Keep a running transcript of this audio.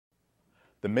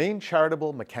The Maine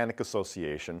Charitable Mechanic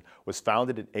Association was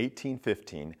founded in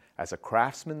 1815 as a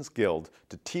craftsmen's guild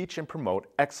to teach and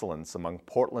promote excellence among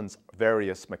Portland's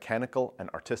various mechanical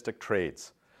and artistic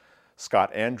trades.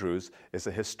 Scott Andrews is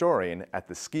a historian at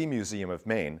the Ski Museum of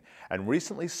Maine and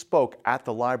recently spoke at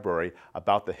the library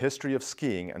about the history of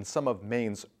skiing and some of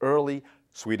Maine's early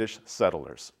Swedish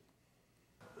settlers.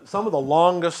 Some of the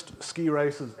longest ski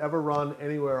races ever run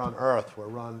anywhere on Earth were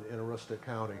run in Aroostook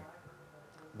County.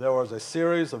 There was a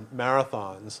series of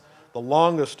marathons, the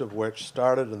longest of which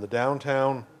started in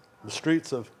the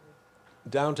streets of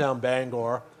downtown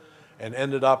Bangor and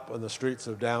ended up in the streets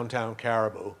of downtown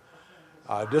Caribou.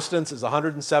 Distance is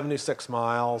 176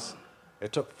 miles.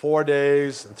 It took 4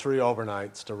 days and 3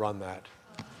 overnights to run that.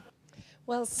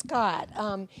 Well, Scott,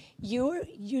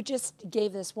 you just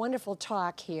gave this wonderful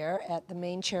talk here at the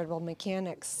Maine Charitable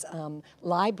Mechanics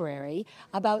Library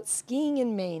about skiing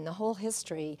in Maine, the whole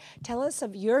history. Tell us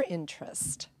of your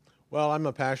interest. Well, I'm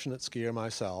a passionate skier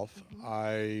myself.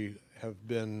 I have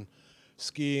been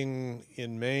skiing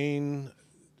in Maine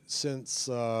since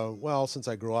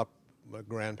I grew up. My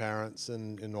grandparents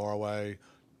in Norway,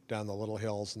 down the Little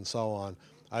Hills and so on.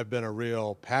 I've been a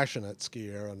real passionate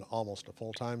skier and almost a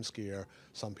full-time skier,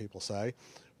 some people say,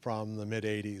 from the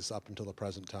mid-'80s up until the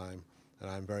present time. And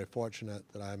I'm very fortunate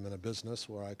that I'm in a business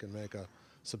where I can make a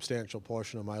substantial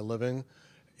portion of my living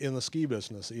in the ski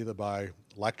business, either by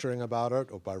lecturing about it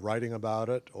or by writing about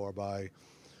it or by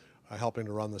helping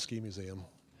to run the Ski Museum.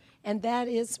 And that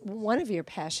is one of your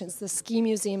passions, the Ski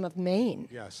Museum of Maine.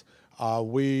 Yes.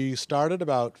 We started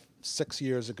about 6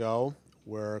 years ago.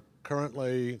 We're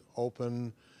currently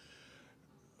open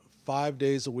 5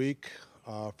 days a week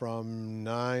from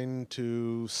 9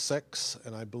 to 6,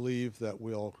 and I believe that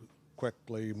we'll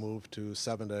quickly move to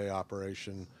 7-day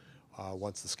operation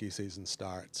once the ski season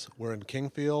starts. We're in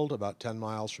Kingfield, about 10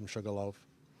 miles from Sugarloaf,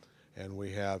 and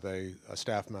we have a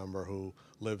staff member who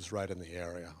lives right in the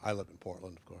area. I live in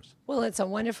Portland, of course. Well, it's a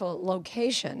wonderful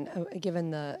location, given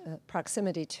the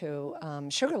proximity to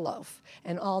Sugarloaf,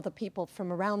 and all the people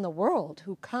from around the world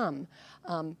who come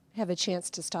have a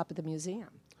chance to stop at the museum.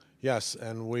 Yes,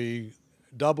 and we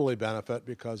doubly benefit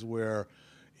because we're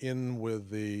in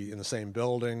the same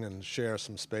building and share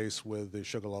some space with the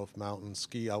Sugarloaf Mountain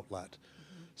Ski Outlet.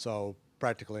 So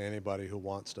practically anybody who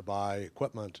wants to buy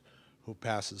equipment who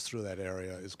passes through that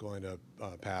area is going to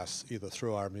pass either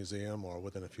through our museum or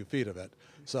within a few feet of it.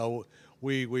 So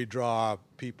we draw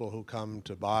people who come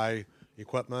to buy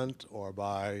equipment or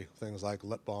buy things like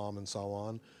lip balm and so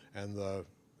on, and the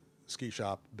ski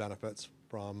shop benefits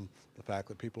from the fact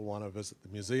that people want to visit the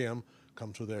museum,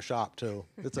 come through their shop too.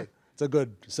 It's a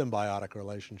good symbiotic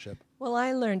relationship. Well,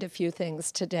 I learned a few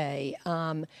things today.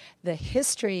 The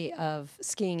history of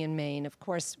skiing in Maine, of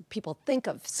course, people think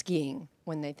of skiing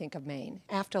when they think of Maine,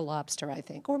 after lobster, I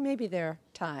think, or maybe they're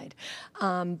tied.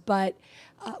 But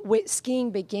skiing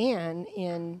began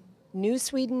in New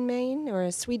Sweden, Maine,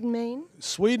 or Sweden, Maine?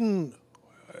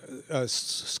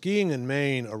 Skiing in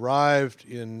Maine arrived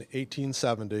in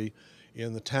 1870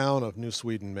 in the town of New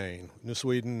Sweden, Maine. New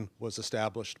Sweden was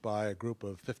established by a group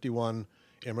of 51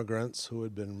 immigrants who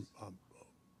had been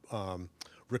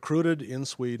recruited in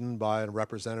Sweden by a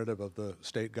representative of the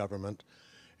state government,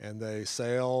 and they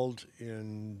sailed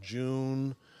in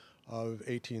June of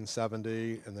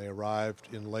 1870, and they arrived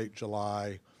in late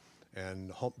July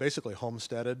and basically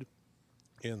homesteaded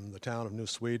in the town of New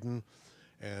Sweden.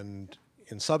 And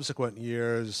in subsequent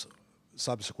years,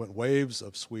 subsequent waves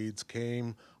of Swedes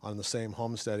came on the same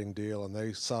homesteading deal, and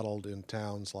they settled in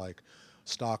towns like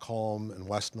Stockholm and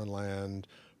Westmanland,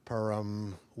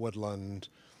 Perham, Woodland,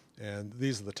 and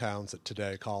these are the towns that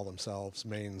today call themselves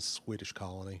Maine's Swedish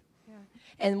colony. Yeah.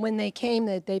 And when they came,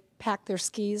 they packed their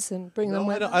skis and bring them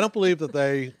with them? I don't believe that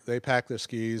they packed their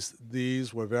skis.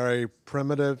 These were very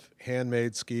primitive,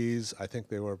 handmade skis. I think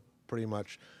they were pretty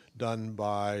much done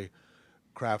by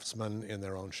craftsmen in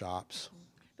their own shops.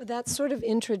 But that sort of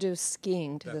introduced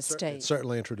skiing to the state. It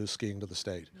certainly introduced skiing to the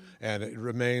state, and it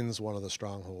remains one of the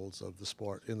strongholds of the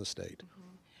sport in the state.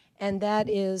 And that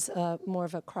is more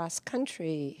of a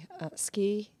cross-country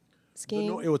skiing?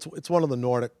 It's one of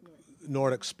the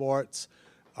Nordic sports.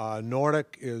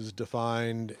 Nordic is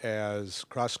defined as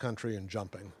cross-country and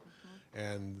jumping,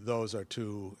 and those are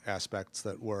two aspects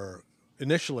that were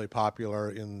initially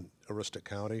popular in Aroostook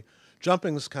County.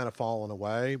 Jumping's kind of fallen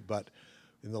away, but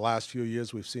in the last few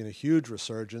years we've seen a huge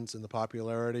resurgence in the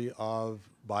popularity of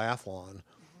biathlon,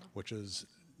 which is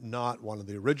not one of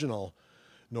the original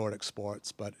Nordic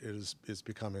sports, but is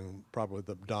becoming probably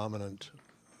the dominant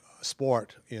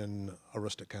sport in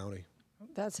Aroostook County.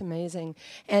 That's amazing.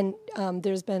 And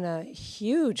there's been a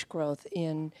huge growth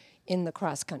in the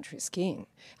cross-country skiing.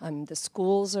 The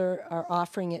schools are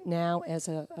offering it now as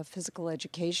a physical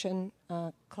education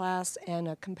class and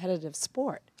a competitive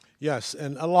sport. Yes,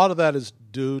 and a lot of that is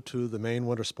due to the Maine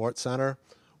Winter Sports Center,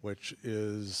 which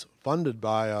is funded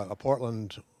by a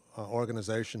Portland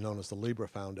organization known as the Libra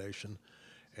Foundation.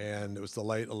 And it was the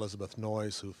late Elizabeth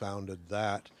Noyes who founded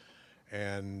that.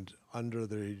 And under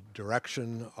the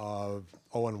direction of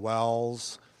Owen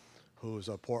Wells, who's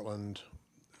a Portland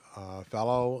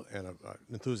fellow and an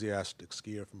enthusiastic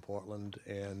skier from Portland,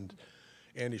 and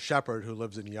Andy Shepard, who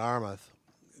lives in Yarmouth,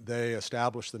 they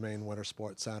established the Maine Winter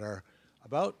Sports Center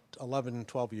about 11,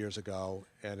 12 years ago,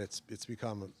 and it's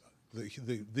become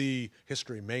the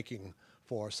history-making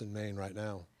force in Maine right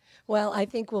now. Well, I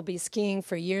think we'll be skiing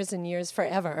for years and years,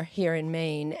 forever, here in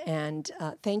Maine. And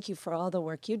thank you for all the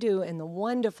work you do and the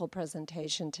wonderful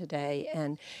presentation today.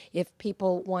 And if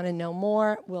people want to know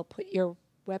more, we'll put your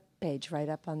webpage right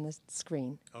up on the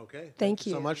screen. Okay. Thank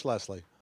you so much, Leslie.